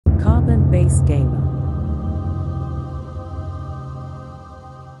carbon-based gamer.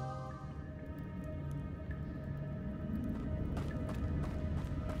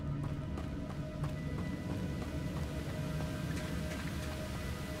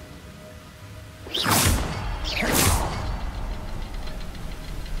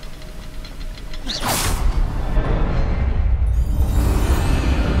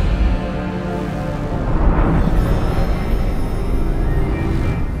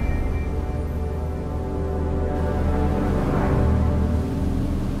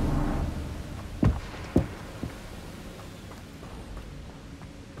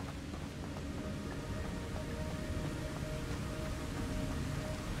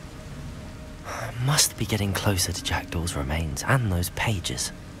 Must be getting closer to Jackdaw's remains and those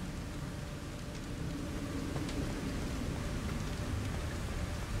pages.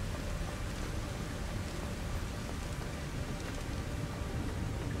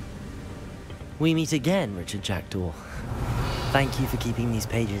 We meet again, Richard Jackdaw. Thank you for keeping these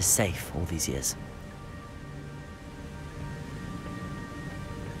pages safe all these years.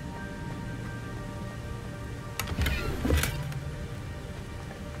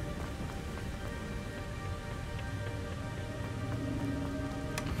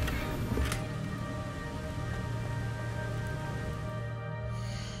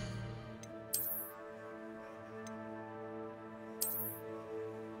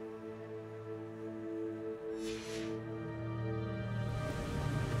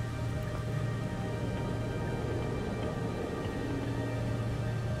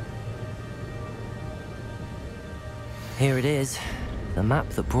 Here it is, the map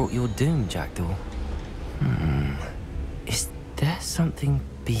that brought your doom, Jackdaw. Is there something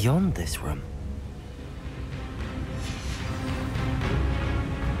beyond this room?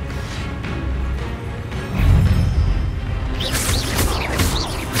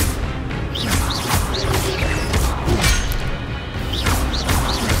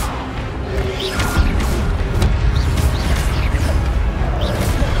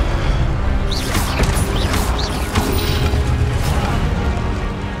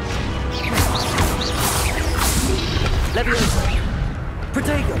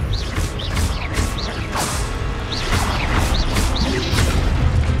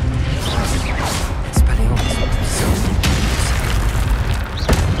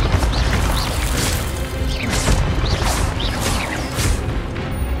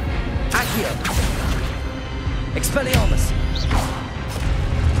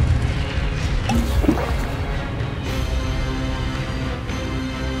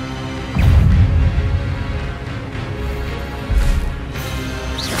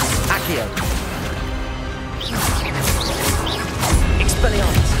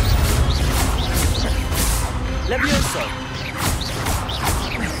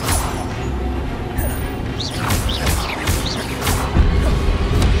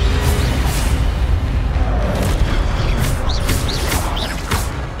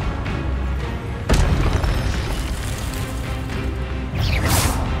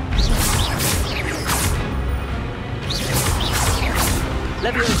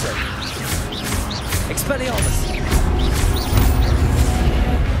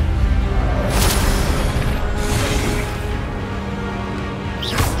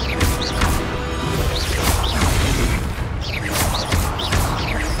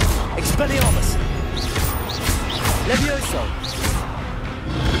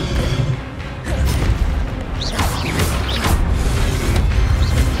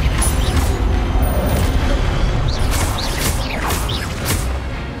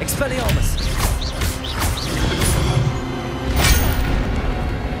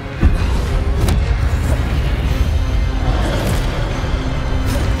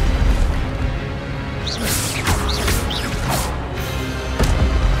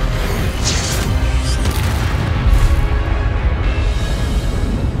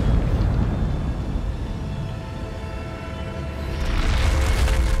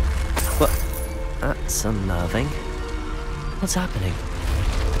 That's unnerving. What's happening?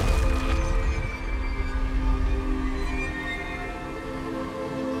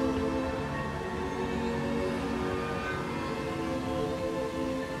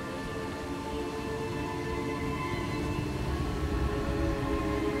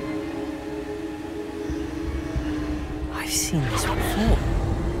 I've seen this before,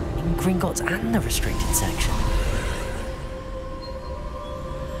 in Gringotts and the restricted section.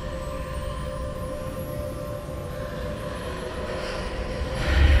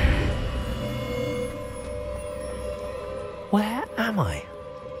 Where am I?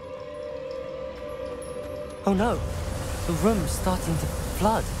 Oh no, the room's starting to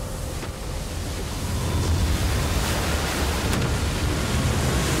flood.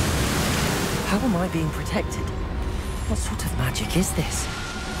 How am I being protected? What sort of magic is this?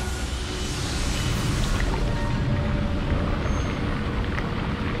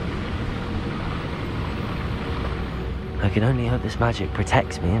 I can only hope this magic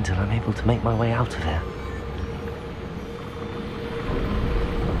protects me until I'm able to make my way out of here.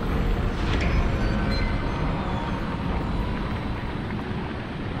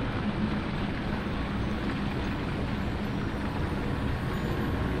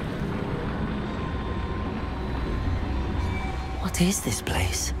 What is this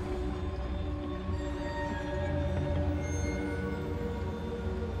place?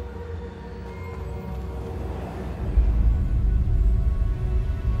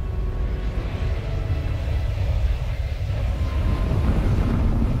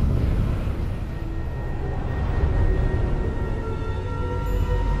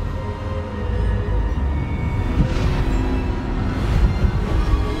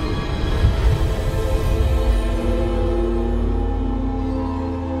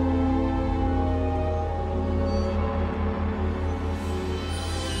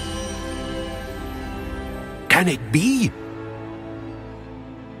 Can it be?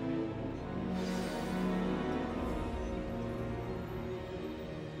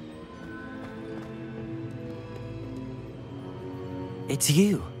 It's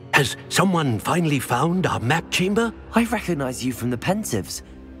you. Has someone finally found our map chamber? I recognize you from the Pensives.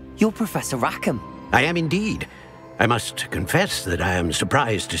 You're Professor Rackham. I am indeed. I must confess that I am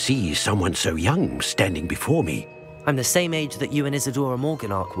surprised to see someone so young standing before me. I'm the same age that you and Isadora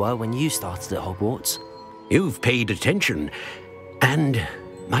Morganach were when you started at Hogwarts. You've paid attention, and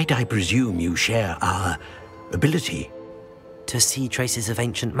might I presume you share our ability? To see traces of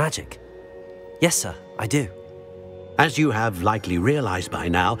ancient magic? Yes, sir, I do. As you have likely realized by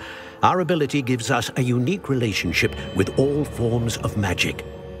now, our ability gives us a unique relationship with all forms of magic.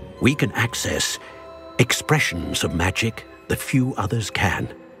 We can access expressions of magic that few others can.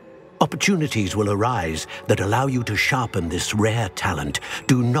 Opportunities will arise that allow you to sharpen this rare talent.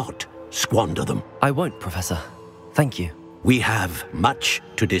 Do not squander them. I won't, Professor. Thank you. We have much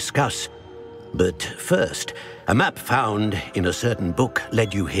to discuss. But first, a map found in a certain book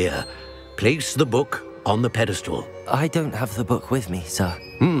led you here. Place the book on the pedestal. I don't have the book with me, sir.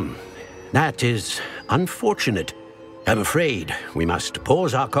 That is unfortunate. I'm afraid we must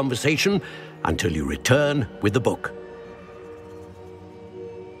pause our conversation until you return with the book.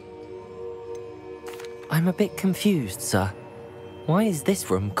 I'm a bit confused, sir. Why is this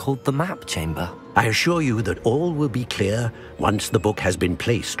room called the map chamber? I assure you that all will be clear once the book has been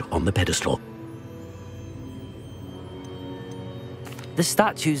placed on the pedestal. The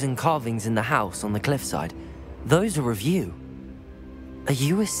statues and carvings in the house on the cliffside, those are of you. Are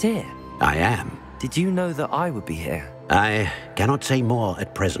you a seer? I am. Did you know that I would be here? I cannot say more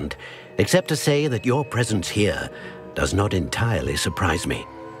at present, except to say that your presence here does not entirely surprise me.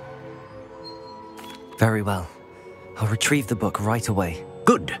 Very well. I'll retrieve the book right away.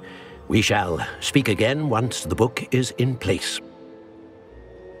 Good. We shall speak again once the book is in place.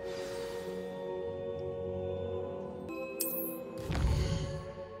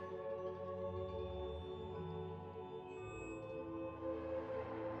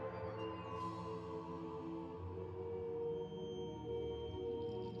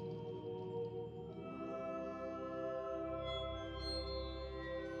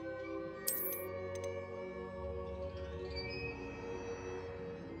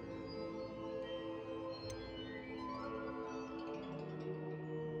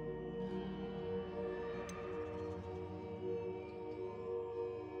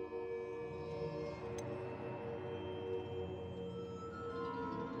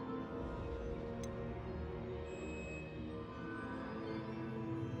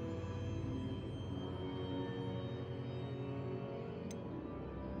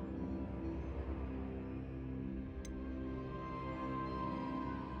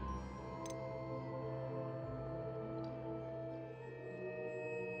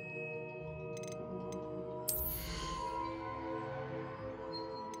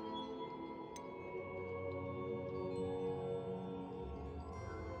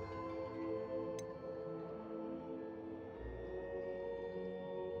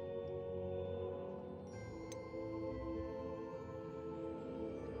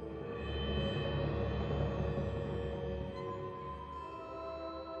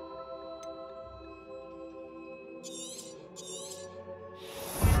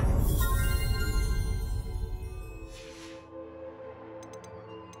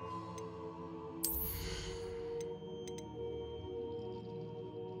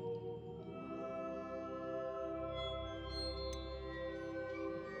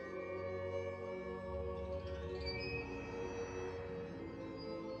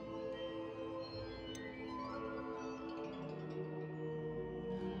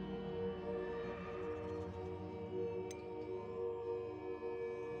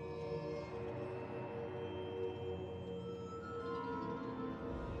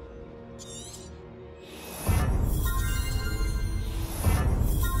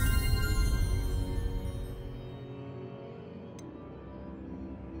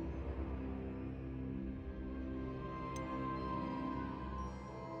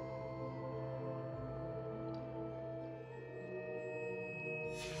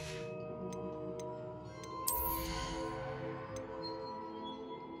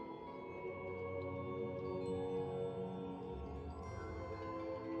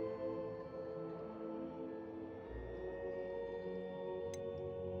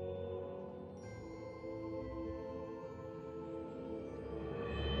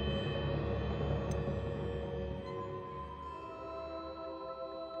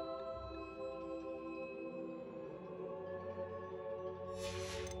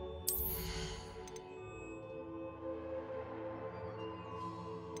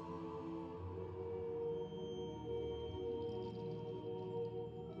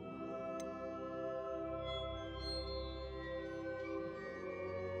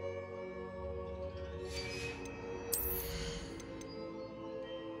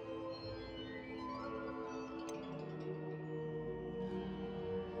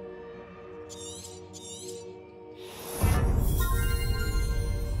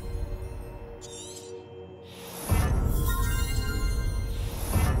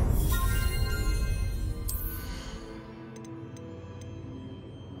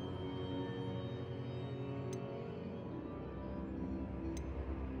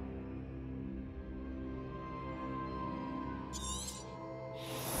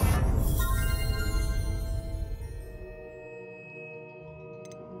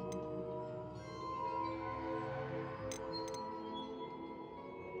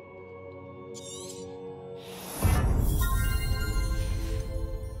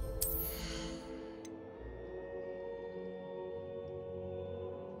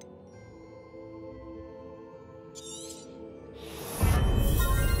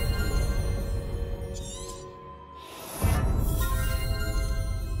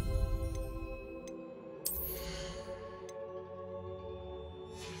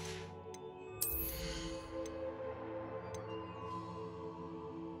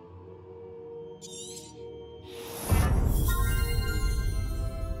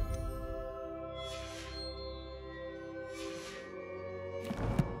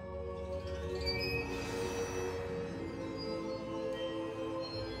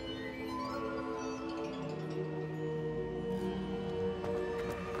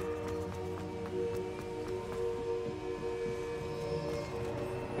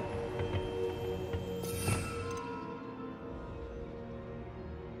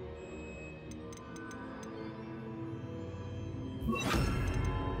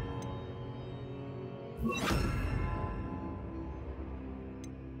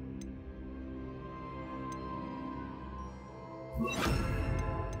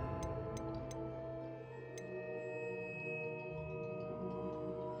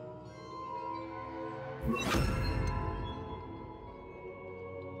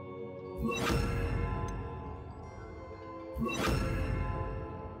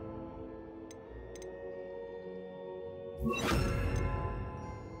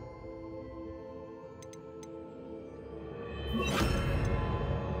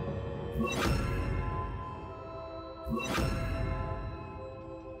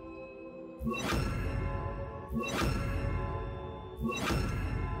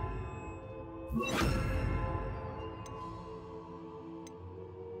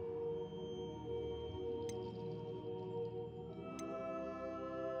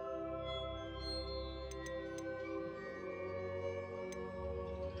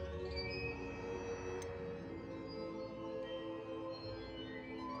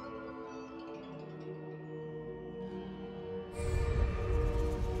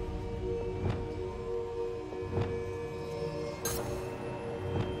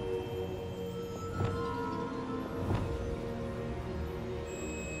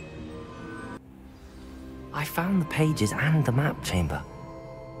 I found the pages and the map chamber.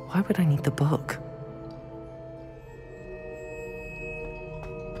 Why would I need the book?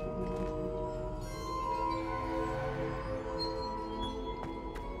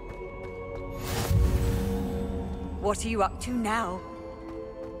 What are you up to now?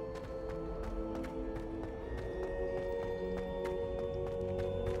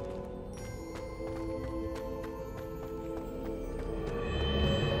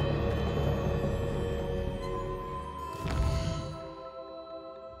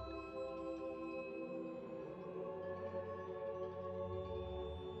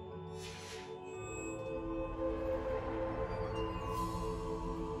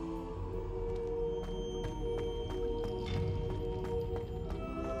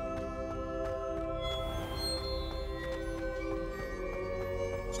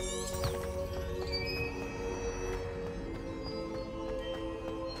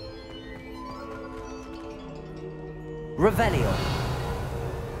 Revelio.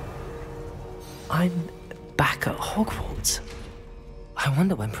 I'm back at Hogwarts. I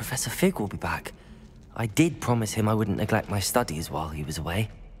wonder when Professor Fig will be back. I did promise him I wouldn't neglect my studies while he was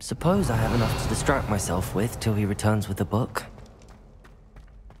away. Suppose I have enough to distract myself with till he returns with the book.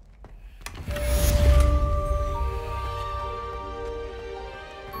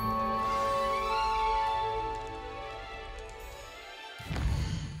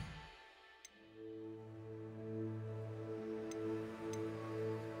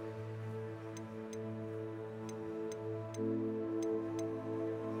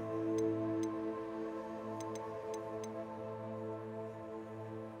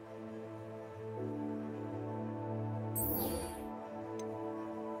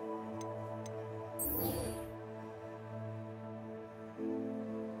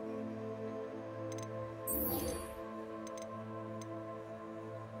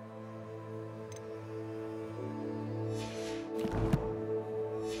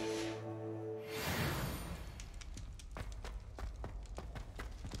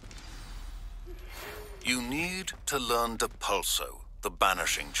 You need to learn Depulso, the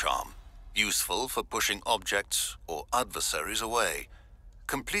banishing charm, useful for pushing objects or adversaries away.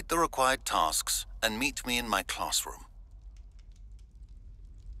 Complete the required tasks and meet me in my classroom.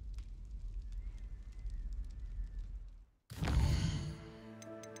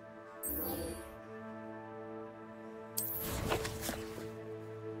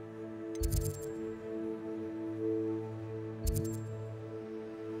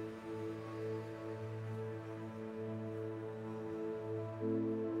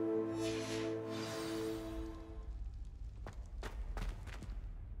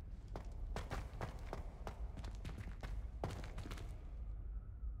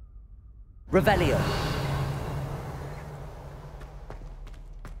 Revelio.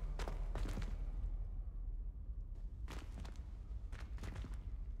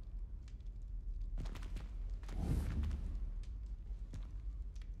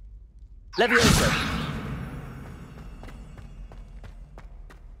 Levioso.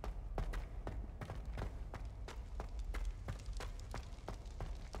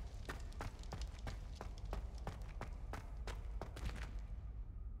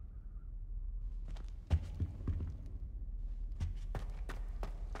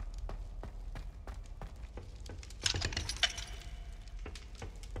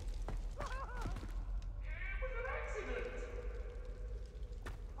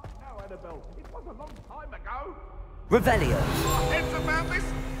 It was a long time ago. Revelio. Heads about this?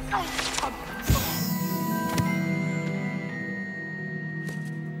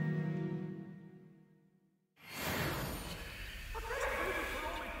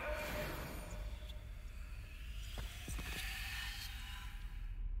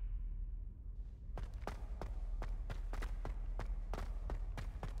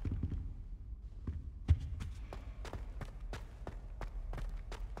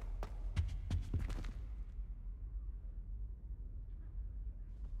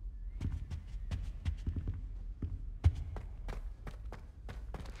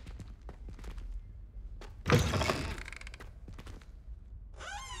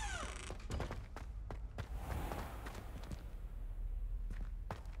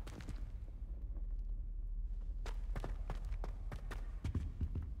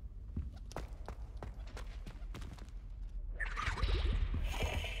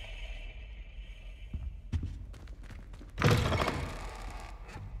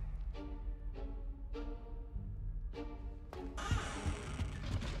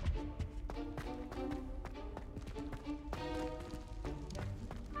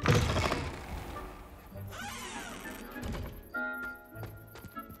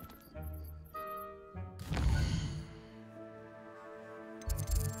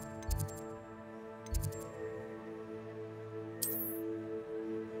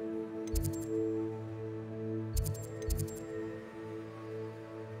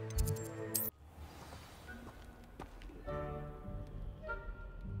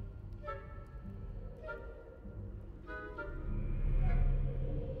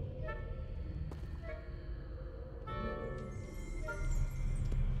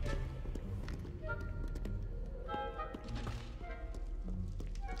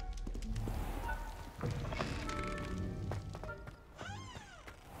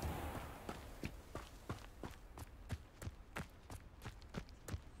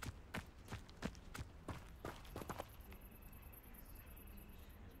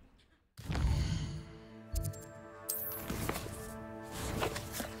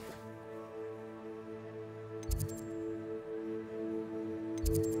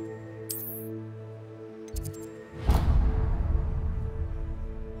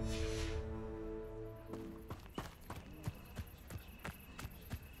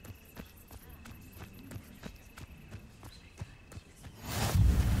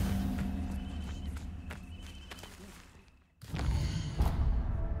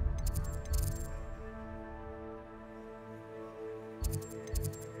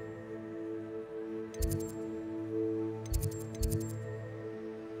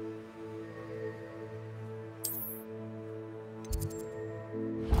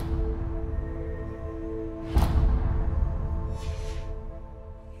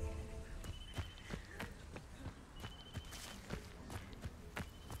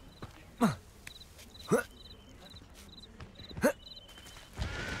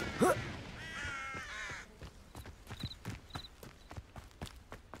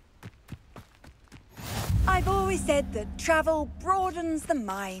 always said that travel broadens the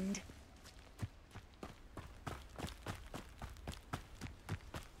mind.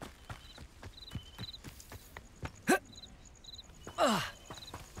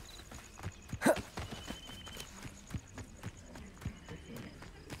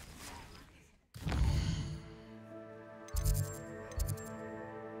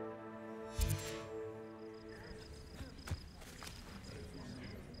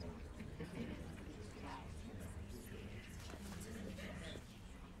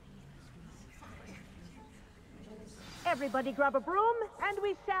 Everybody grab a broom, and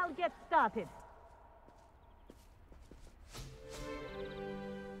we shall get started.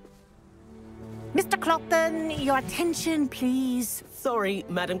 Mr. Clopton, your attention, please. Sorry,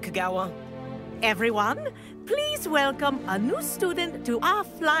 Madam Kagawa. Everyone, please welcome a new student to our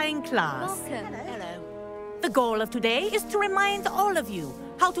flying class. Welcome. Hello. The goal of today is to remind all of you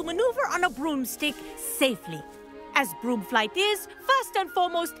how to maneuver on a broomstick safely, as broom flight is, first and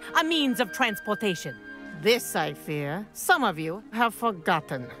foremost, a means of transportation. This, I fear, some of you have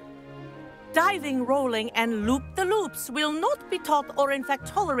forgotten. Diving, rolling, and loop-the-loops will not be taught or in fact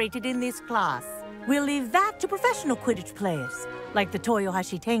tolerated in this class. We'll leave that to professional Quidditch players, like the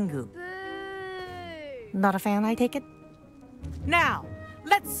Toyohashi Tengu. Boo! Not a fan, I take it? Now,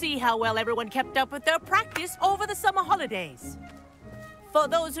 let's see how well everyone kept up with their practice over the summer holidays. For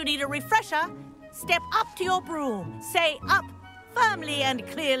those who need a refresher, step up to your broom, say up firmly and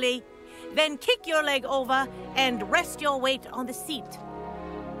clearly, then kick your leg over and rest your weight on the seat.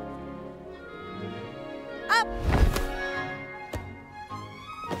 Up!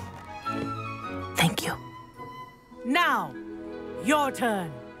 Thank you. Now, your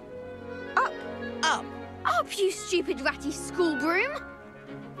turn. Up! Up! Up, you stupid ratty school broom!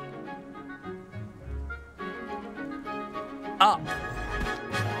 Up.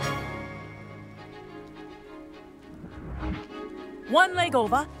 One leg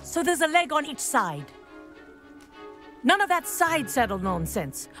over, so there's a leg on each side. None of that side saddle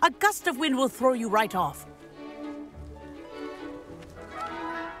nonsense. A gust of wind will throw you right off.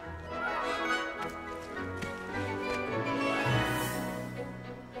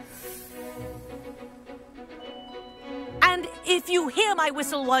 And if you hear my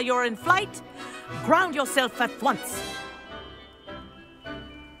whistle while you're in flight, ground yourself at once.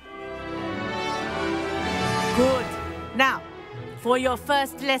 Good. Now, for your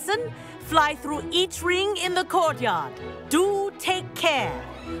first lesson, fly through each ring in the courtyard. Do take care.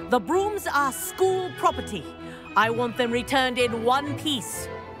 The brooms are school property. I want them returned in one piece.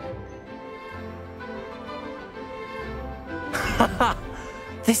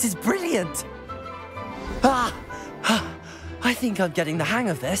 This is brilliant. I think I'm getting the hang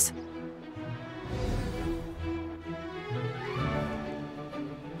of this.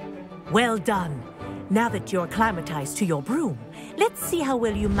 Well done. Now that you're acclimatized to your broom, let's see how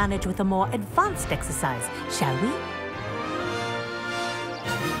well you manage with a more advanced exercise, shall we?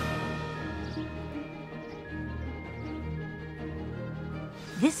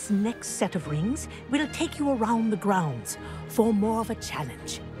 This next set of rings will take you around the grounds for more of a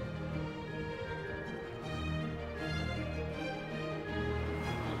challenge.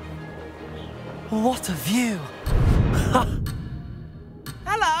 What a view.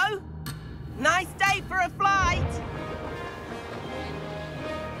 Hello. Nice day for a flight.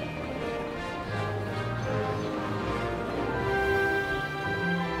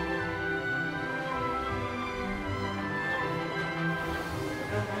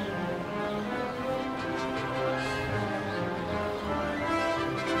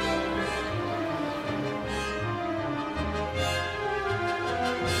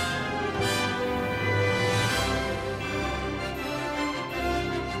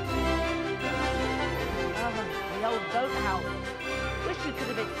 The old boathouse. Wish you could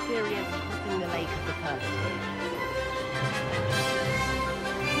have experienced crossing the lake of the first year.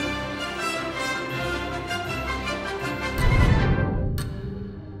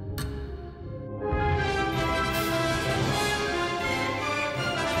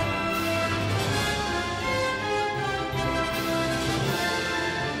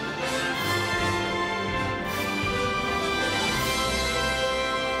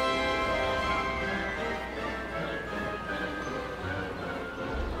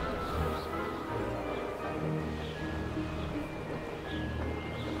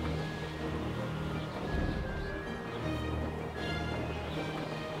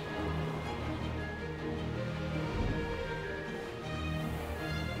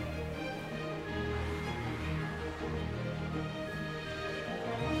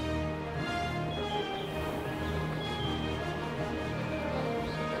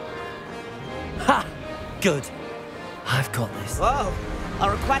 Ha! Good. I've got this. Whoa!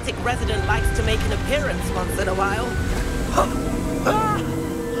 Our aquatic resident likes to make an appearance once in a while.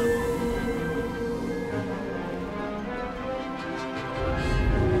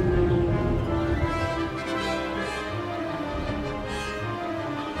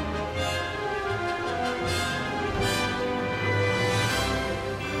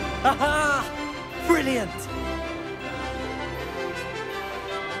 Aha! Brilliant!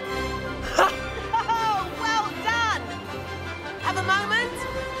 Oh, well done! Have a moment?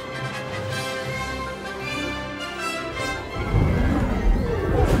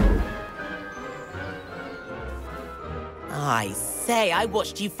 I say, I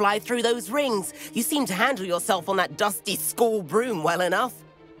watched you fly through those rings. You seem to handle yourself on that dusty school broom well enough.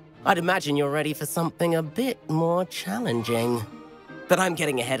 I'd imagine you're ready for something a bit more challenging. But I'm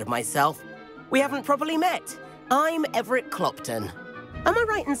getting ahead of myself. We haven't properly met. I'm Everett Clopton. Am I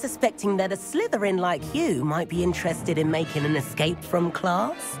right in suspecting that a Slytherin like you might be interested in making an escape from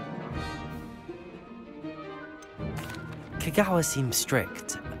class? Kagawa seems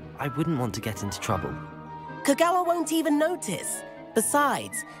strict. I wouldn't want to get into trouble. Kagawa won't even notice.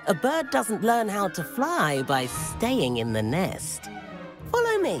 Besides, a bird doesn't learn how to fly by staying in the nest.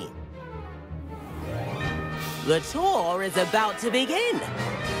 Follow me. The tour is about to begin.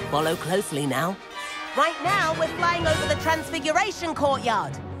 Follow closely now. Right now, we're flying over the Transfiguration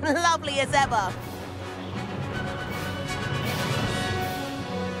Courtyard. Lovely as ever.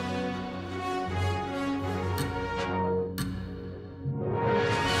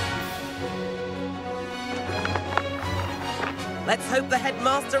 Let's hope the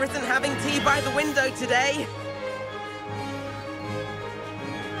headmaster isn't having tea by the window today.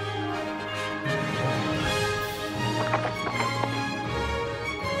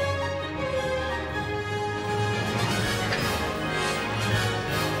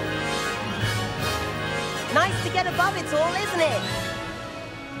 Nice to get above it all, isn't it?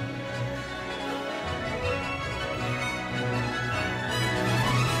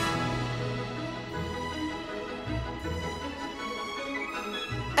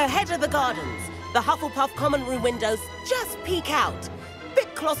 Ahead of the gardens, the Hufflepuff common room windows just peek out.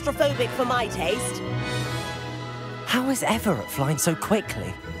 Bit claustrophobic for my taste. How is Everett flying so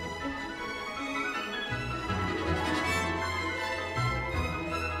quickly?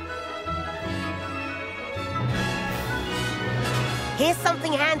 Here's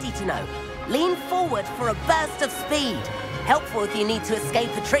something handy to know. Lean forward for a burst of speed. Helpful if you need to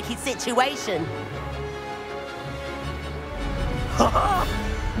escape a tricky situation.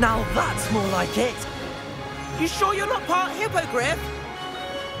 Now that's more like it! You sure you're not part hippogriff?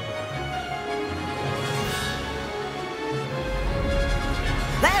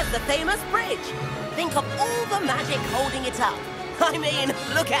 There's the famous bridge. Think of all the magic holding it up. I mean,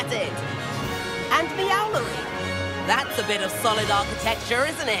 look at it. And Meowlery. That's a bit of solid architecture,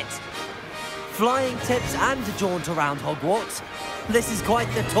 isn't it? Flying tips and a jaunt around Hogwarts. This is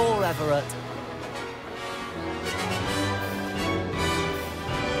quite the tour, Everett.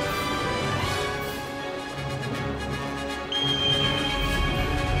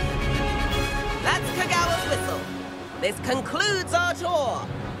 That's Kagawa's whistle. This concludes our tour.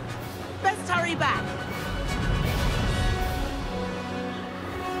 Best hurry back.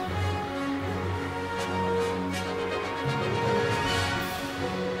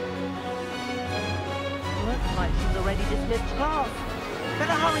 Looks like she's already dismissed class.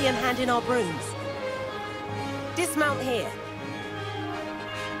 Better hurry and hand in our brooms. Dismount here.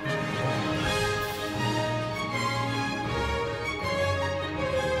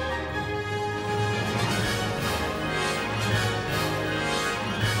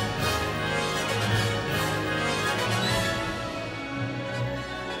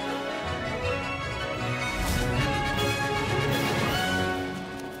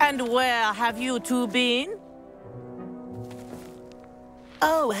 And where have you two been?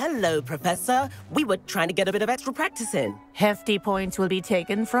 Oh, hello, Professor. We were trying to get a bit of extra practice in. Hefty points will be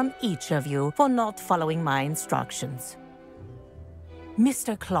taken from each of you for not following my instructions.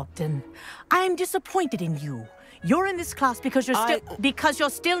 Mr. Clopton, I'm disappointed in you. You're in this class because you're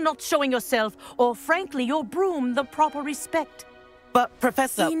still not showing yourself, or frankly, your broom the proper respect. But,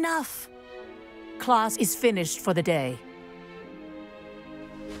 Professor... Enough. Class is finished for the day.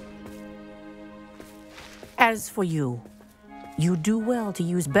 As for you, you do well to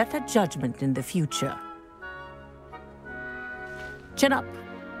use better judgment in the future. Chin up.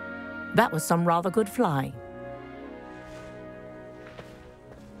 That was some rather good flying.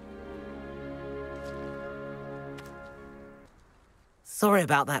 Sorry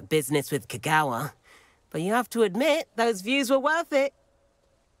about that business with Kagawa, but you have to admit, those views were worth it.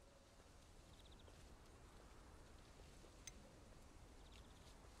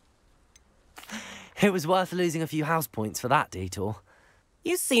 It was worth losing a few house points for that detour.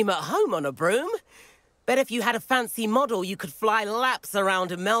 You seem at home on a broom. Bet if you had a fancy model, you could fly laps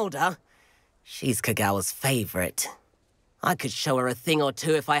around Imelda. She's Kagawa's favorite. I could show her a thing or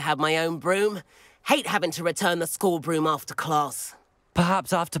two if I had my own broom. Hate having to return the school broom after class.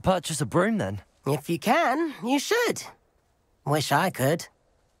 Perhaps I have to purchase a broom then. If you can, you should. Wish I could.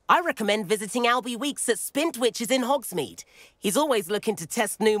 I recommend visiting Albie Weeks at Spintwitches in Hogsmeade. He's always looking to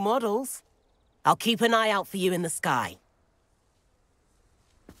test new models. I'll keep an eye out for you in the sky.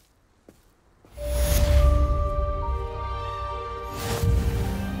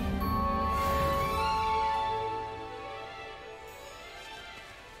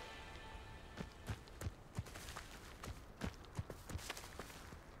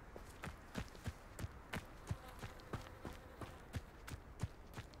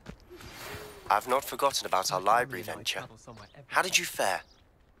 I've not forgotten about our library venture. How did you fare?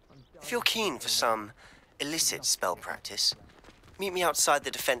 If you're keen for some illicit spell practice, meet me outside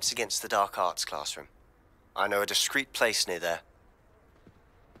the Defense Against the Dark Arts classroom. I know a discreet place near there.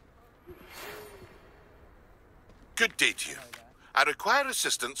 Good day to you. I require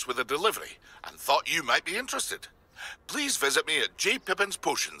assistance with a delivery and thought you might be interested. Please visit me at J. Pippin's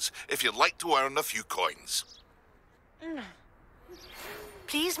Potions if you'd like to earn a few coins.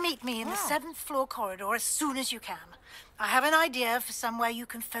 Please meet me in the 7th floor corridor as soon as you can. I have an idea for somewhere you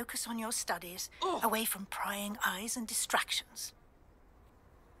can focus on your studies, away from prying eyes and distractions.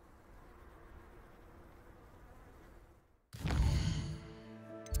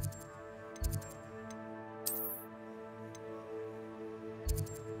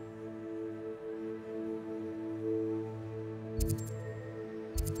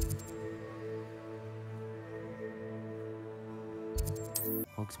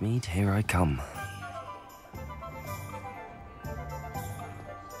 Hogsmeade, here I come.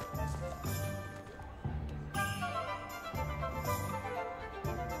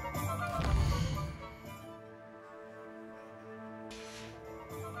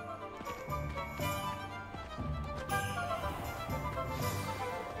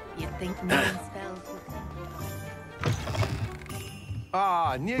 You think knowing spells would...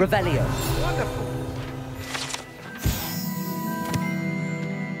 Ah, new. Revelio. Wonderful.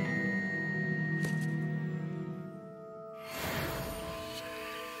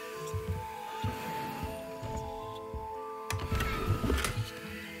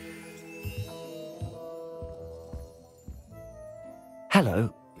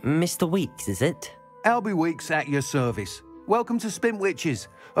 Hello, Mr. Weeks, is it? Albie Weeks at your service. Welcome to Spintwitches.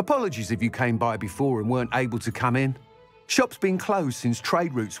 Apologies if you came by before and weren't able to come in. Shop's been closed since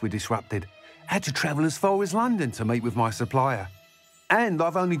trade routes were disrupted. Had to travel as far as London to meet with my supplier. And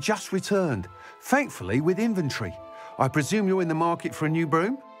I've only just returned, thankfully with inventory. I presume you're in the market for a new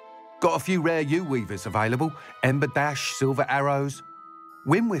broom? Got a few rare U-weavers available. Ember Dash, Silver Arrows.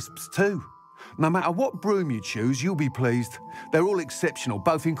 Wind Wisps too. No matter what broom you choose, you'll be pleased. They're all exceptional,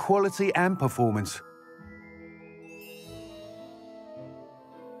 both in quality and performance.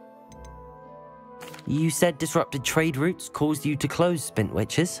 You said disrupted trade routes caused you to close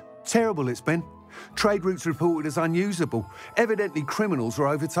Spintwitches? Terrible it's been. Trade routes reported as unusable. Evidently criminals are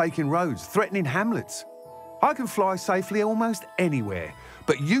overtaking roads, threatening hamlets. I can fly safely almost anywhere,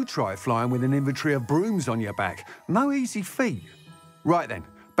 but you try flying with an inventory of brooms on your back. No easy feat. Right then,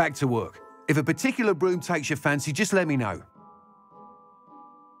 back to work. If a particular broom takes your fancy, just let me know.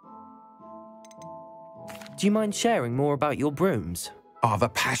 Do you mind sharing more about your brooms? I have a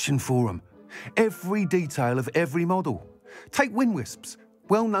passion for them. Every detail of every model. Take Wind Wisps,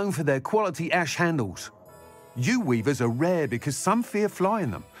 well known for their quality ash handles. U-weavers are rare because some fear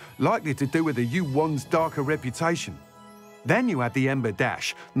flying them, likely to do with the U-wand's darker reputation. Then you have the Ember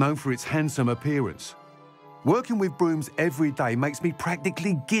Dash, known for its handsome appearance. Working with brooms every day makes me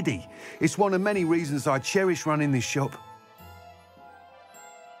practically giddy. It's one of many reasons I cherish running this shop.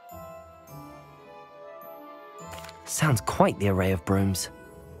 Sounds quite the array of brooms.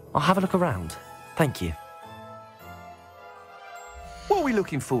 I'll have a look around. Thank you. What are we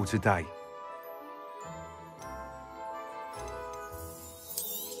looking for today?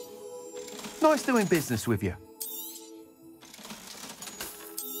 Nice doing business with you.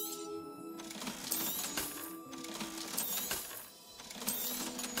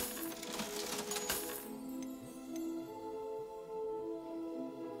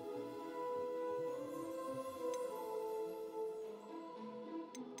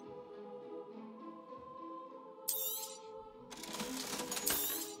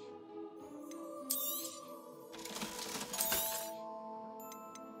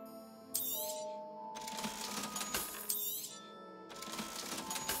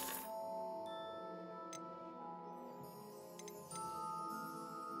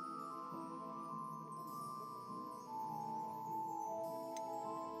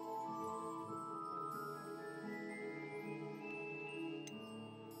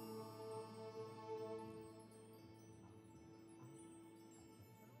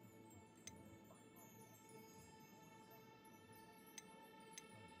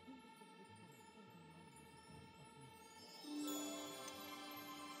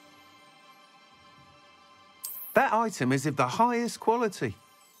 That item is of the highest quality.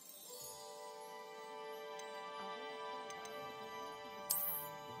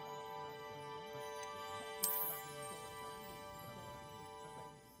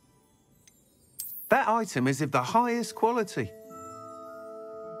 That item is of the highest quality.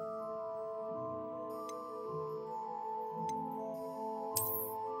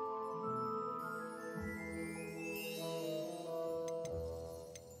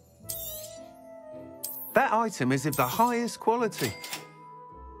 That item is of the highest quality.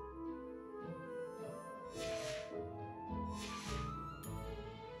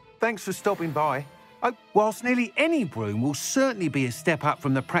 Thanks for stopping by. Whilst nearly any broom will certainly be a step up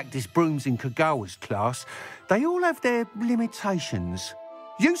from the practice brooms in Kagawa's class, they all have their limitations.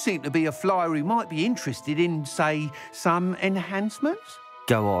 You seem to be a flyer who might be interested in, say, some enhancements?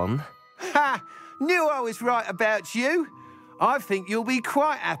 Go on. Ha! Knew I was right about you. I think you'll be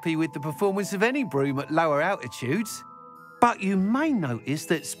quite happy with the performance of any broom at lower altitudes. But you may notice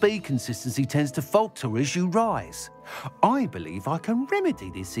that speed consistency tends to falter as you rise. I believe I can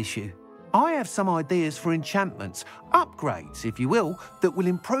remedy this issue. I have some ideas for enchantments, upgrades, if you will, that will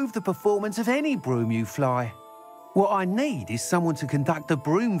improve the performance of any broom you fly. What I need is someone to conduct a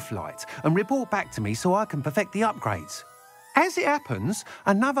broom flight and report back to me so I can perfect the upgrades. As it happens,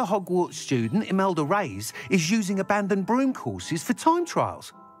 another Hogwarts student, Imelda Reyes, is using abandoned broom courses for time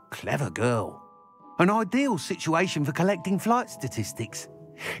trials. Clever girl. An ideal situation for collecting flight statistics.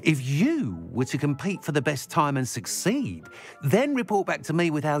 If you were to compete for the best time and succeed, then report back to me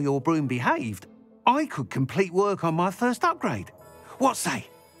with how your broom behaved, I could complete work on my first upgrade. What say?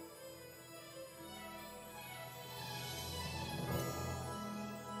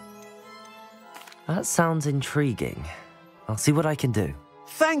 That sounds intriguing. I'll see what I can do.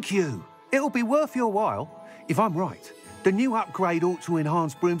 Thank you. It'll be worth your while. If I'm right, the new upgrade ought to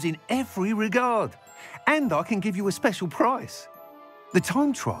enhance brooms in every regard. And I can give you a special price. The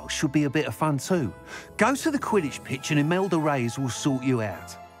time trial should be a bit of fun too. Go to the Quidditch pitch and Imelda Reyes will sort you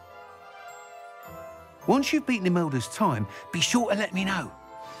out. Once you've beaten Imelda's time, be sure to let me know.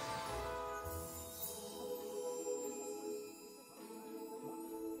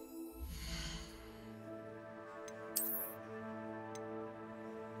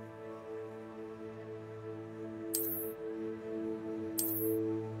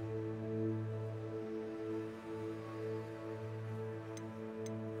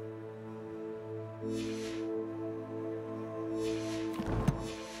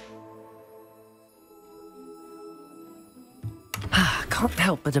 Can't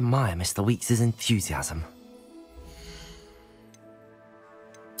help but admire Mr. Weeks' enthusiasm.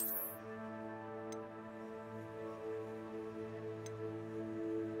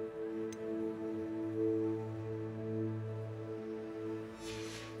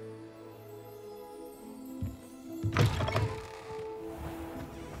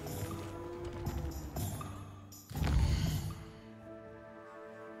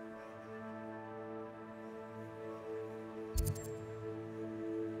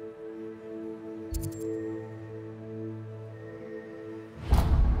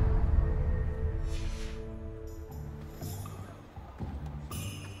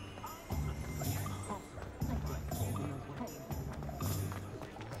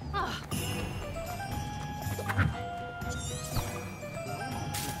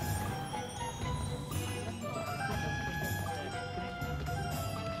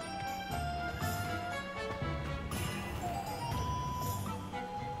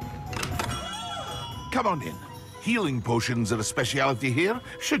 Come on in. Healing potions are a speciality here,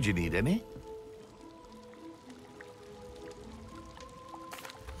 should you need any.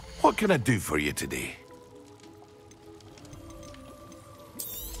 What can I do for you today?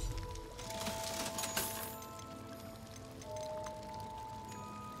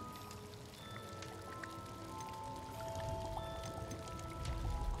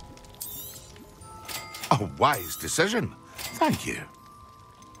 A wise decision. Thank you.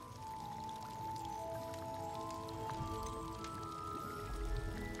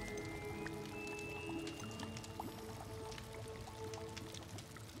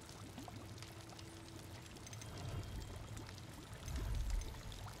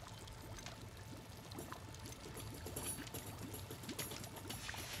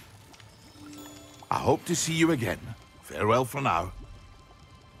 I hope to see you again. Farewell for now.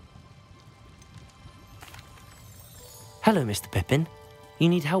 Hello, Mr. Pippin. You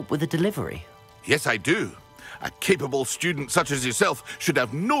need help with a delivery? Yes, I do. A capable student such as yourself should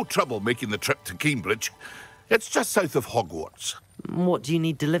have no trouble making the trip to Cambridge. It's just south of Hogwarts. What do you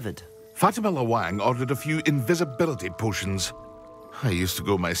need delivered? Fatima Lawang ordered a few invisibility potions. I used to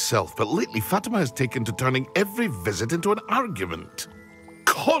go myself, but lately Fatima has taken to turning every visit into an argument.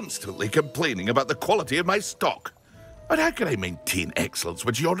 Constantly complaining about the quality of my stock. But how can I maintain excellence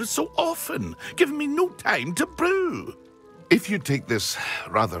when she orders so often, giving me no time to brew? If you take this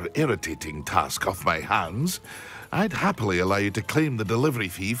rather irritating task off my hands, I'd happily allow you to claim the delivery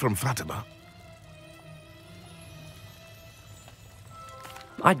fee from Fatima.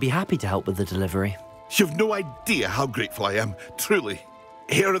 I'd be happy to help with the delivery. You've no idea how grateful I am, truly.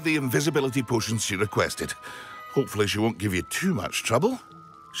 Here are the invisibility potions she requested. Hopefully she won't give you too much trouble.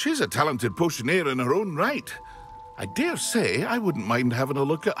 She's a talented potioneer in her own right. I dare say I wouldn't mind having a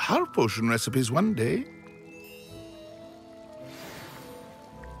look at her potion recipes one day.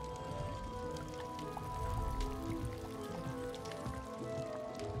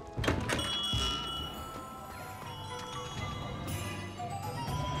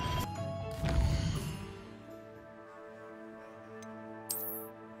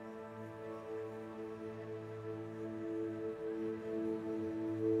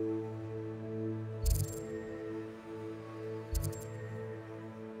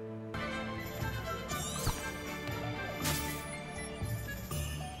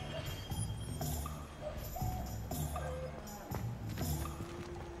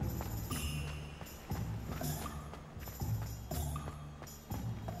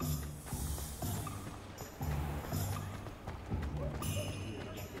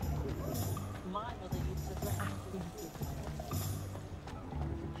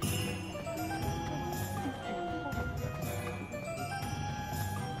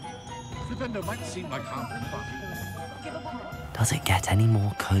 Might seem like half the party. Does it get any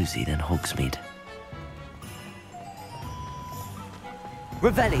more cozy than Hogsmeade?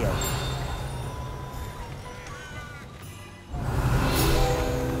 Revelio.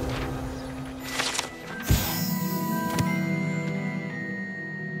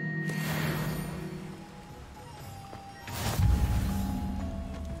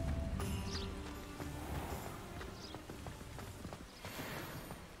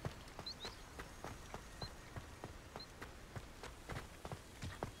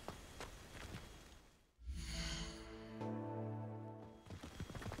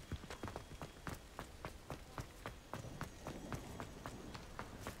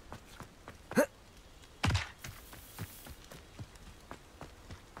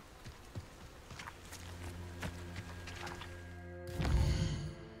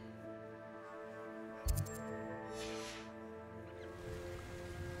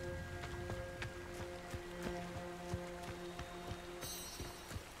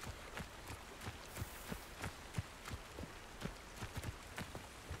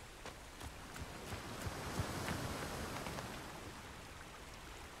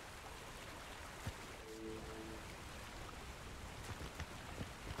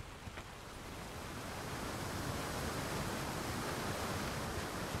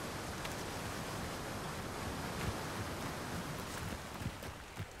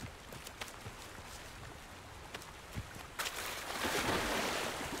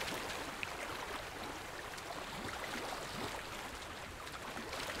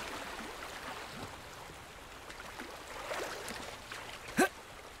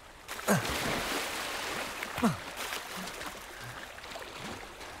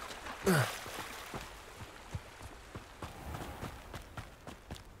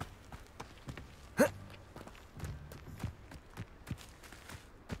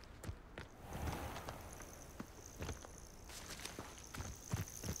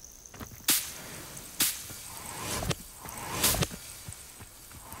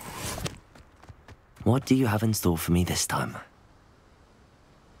 What do you have in store for me this time?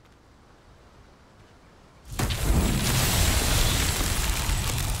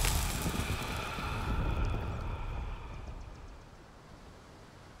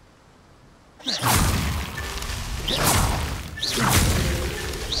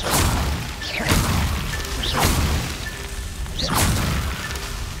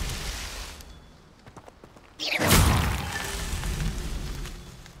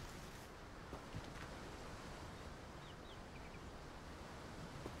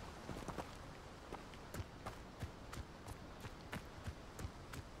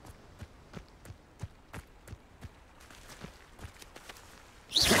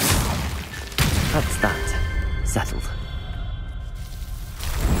 That's that. Settled.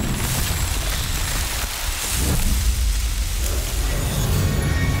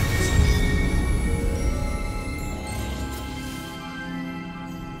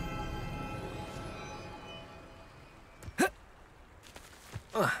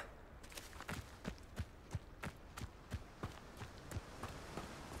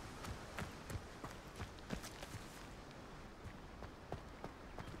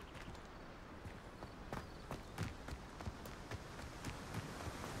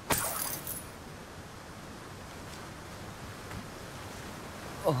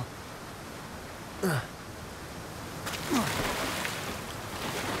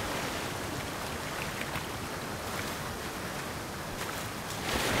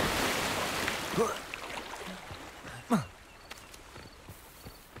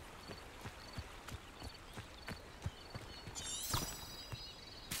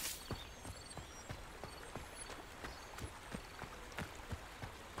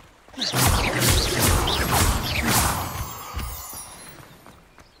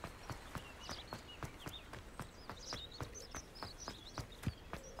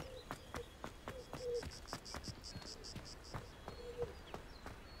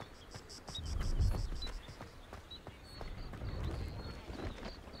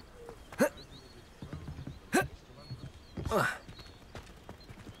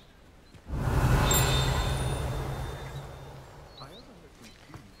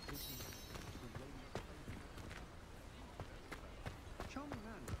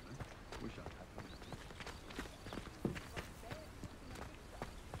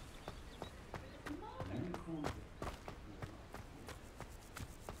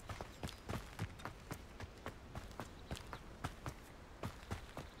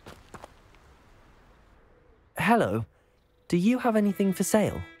 Hello. Do you have anything for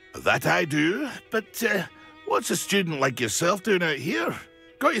sale? That I do, but what's a student like yourself doing out here?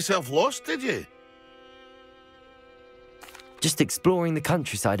 Got yourself lost, did you? Just exploring the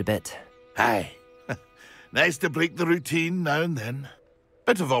countryside a bit. Aye. Nice to break the routine now and then.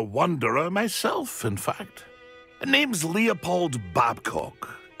 Bit of a wanderer myself, in fact. Name's Leopold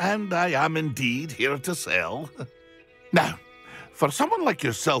Babcock, and I am indeed here to sell. Now, for someone like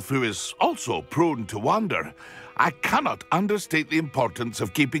yourself who is also prone to wander, I cannot understate the importance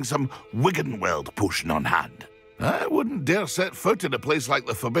of keeping some Wiggenweld potion on hand. I wouldn't dare set foot in a place like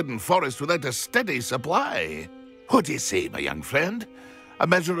the Forbidden Forest without a steady supply. What do you say, my young friend? A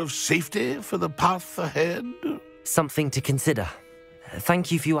measure of safety for the path ahead? Something to consider.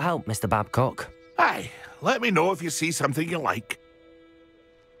 Thank you for your help, Mr. Babcock. Aye, let me know if you see something you like.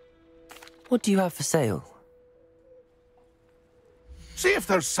 What do you have for sale? See if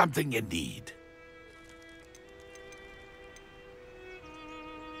there's something you need.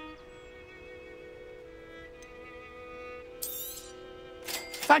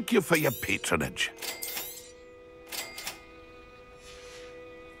 Thank you for your patronage.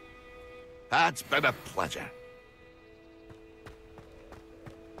 That's been a pleasure.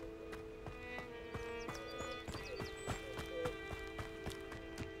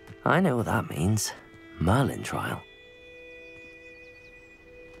 I know what that means. Merlin trial.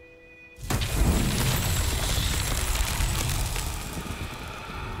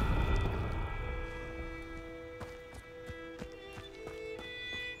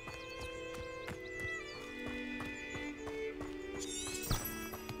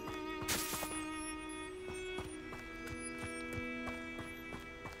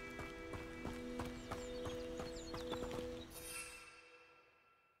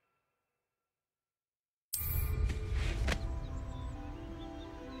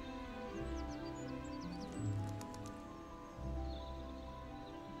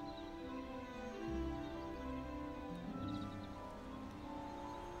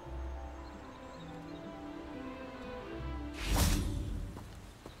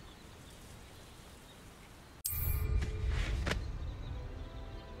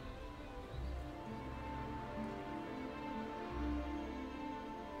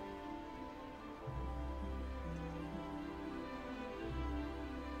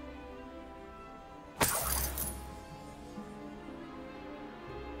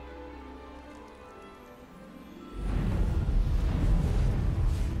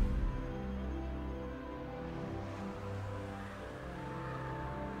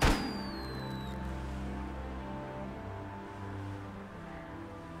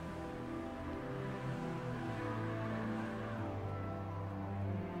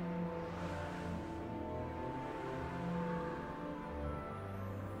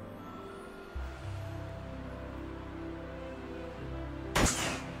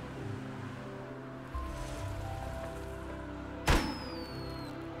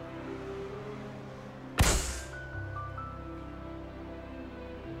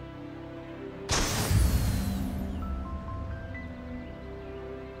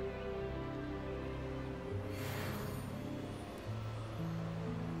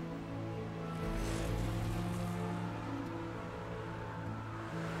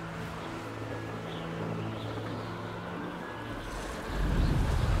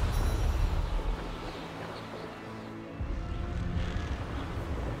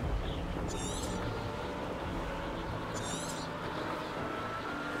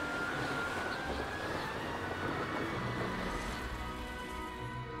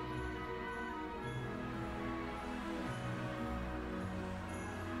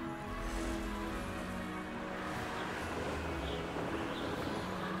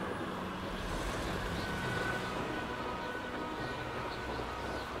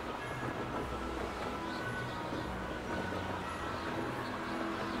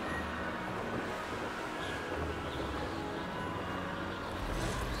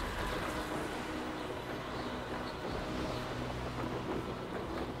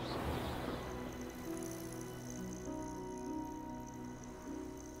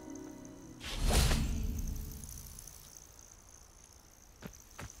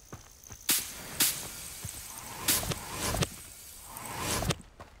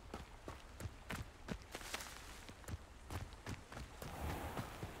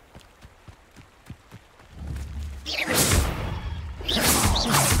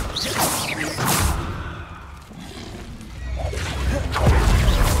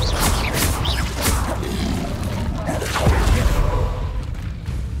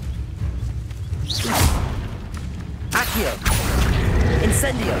 Accio!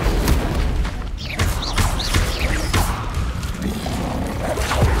 Incendio!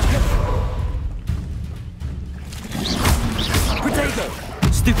 Protego!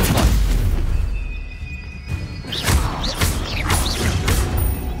 Stupefy!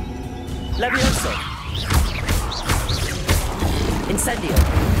 Levioso! Incendio!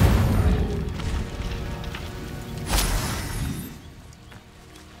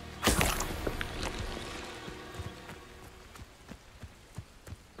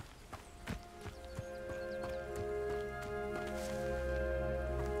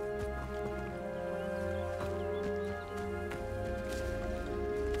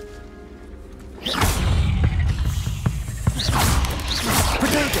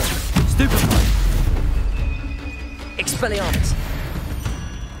 Protego! Stupefy! Expelliarmus!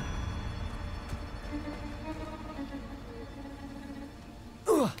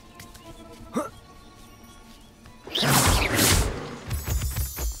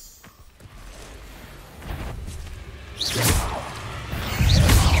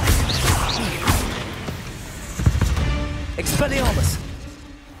 Expelliarmus!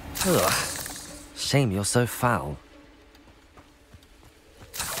 Ugh. Shame you're so foul.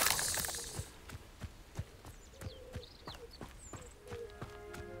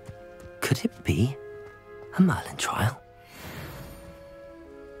 Could it be a Merlin trial?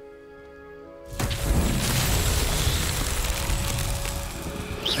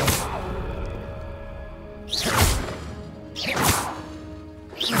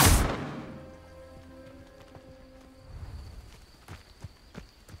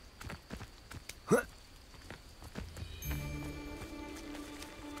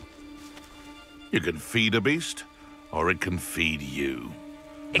 You can feed a beast, or it can feed you.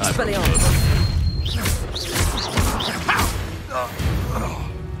 Expelliarmus!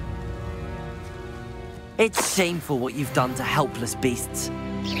 It's shameful what you've done to helpless beasts.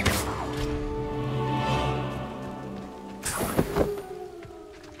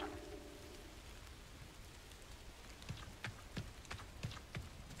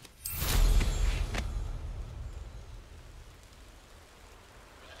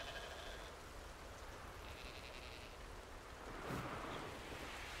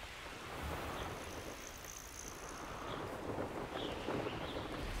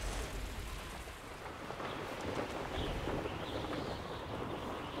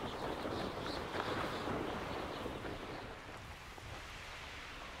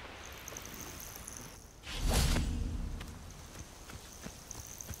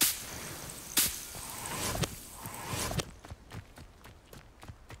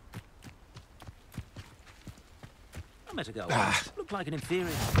 I met a girl looked like an inferior.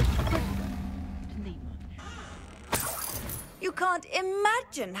 You can't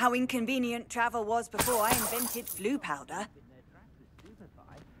imagine how inconvenient travel was before I invented blue powder.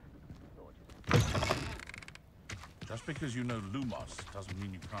 Just because you know Lumos doesn't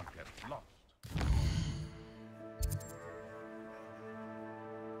mean you can't get lost.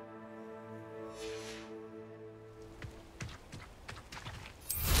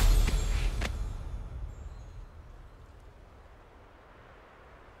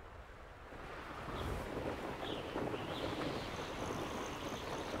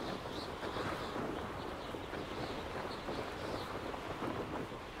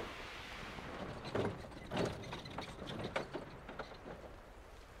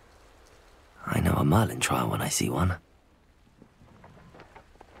 I know a Merlin trial when I see one.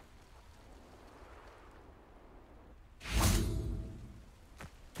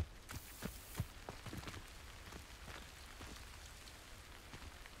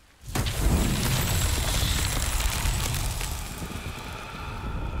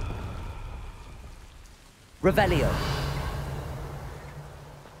 Revelio.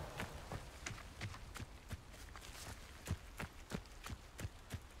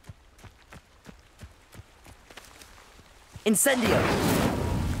 Incendio.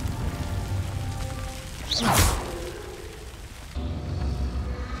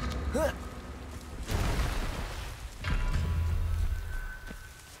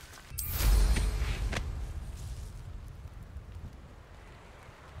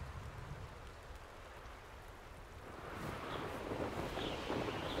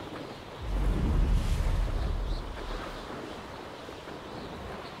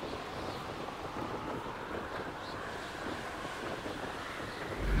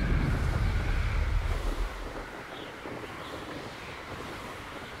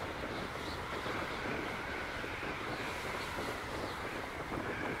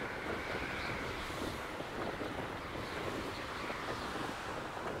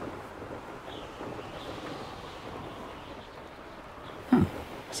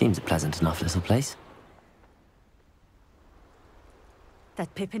 Seems a pleasant enough little place.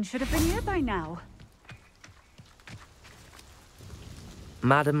 That Pippin should have been here by now.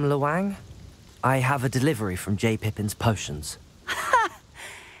 Madam Luang, I have a delivery from J. Pippin's potions.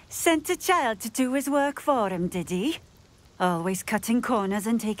 Sent a child to do his work for him, did he? Always cutting corners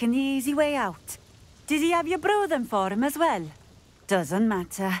and taking the easy way out. Did he have you brew them for him as well? Doesn't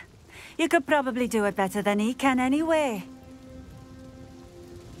matter. You could probably do it better than he can anyway.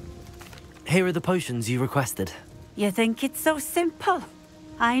 Here are the potions you requested. You think it's so simple?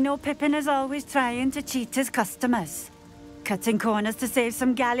 I know Pippin is always trying to cheat his customers. Cutting corners to save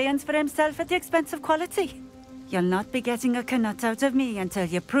some galleons for himself at the expense of quality. You'll not be getting a canut out of me until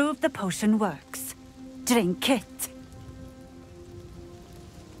you prove the potion works. Drink it.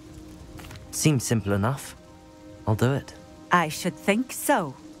 Seems simple enough. I'll do it. I should think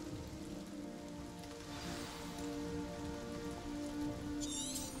so.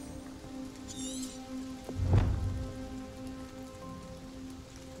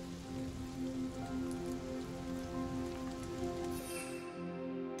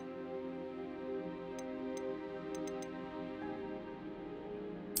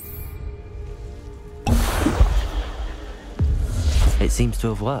 It seems to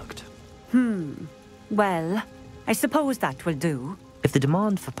have worked. Well, I suppose that will do. If the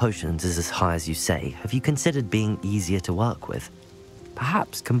demand for potions is as high as you say, have you considered being easier to work with?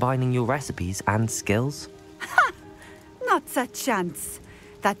 Perhaps combining your recipes and skills? Not a chance.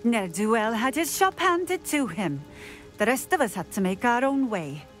 That ne'er-do-well had his shop handed to him. The rest of us had to make our own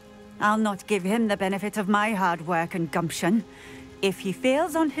way. I'll not give him the benefit of my hard work and gumption. If he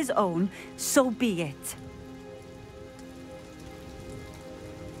fails on his own, so be it.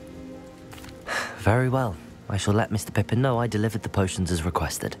 Very well. I shall let Mr. Pippin know I delivered the potions as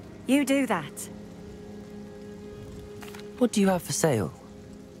requested. You do that. What do you have for sale?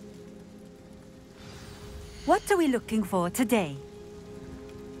 What are we looking for today?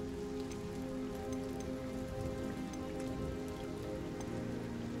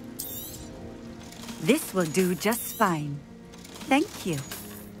 This will do just fine. Thank you.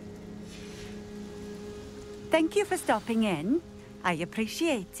 Thank you for stopping in. I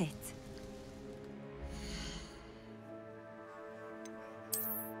appreciate it.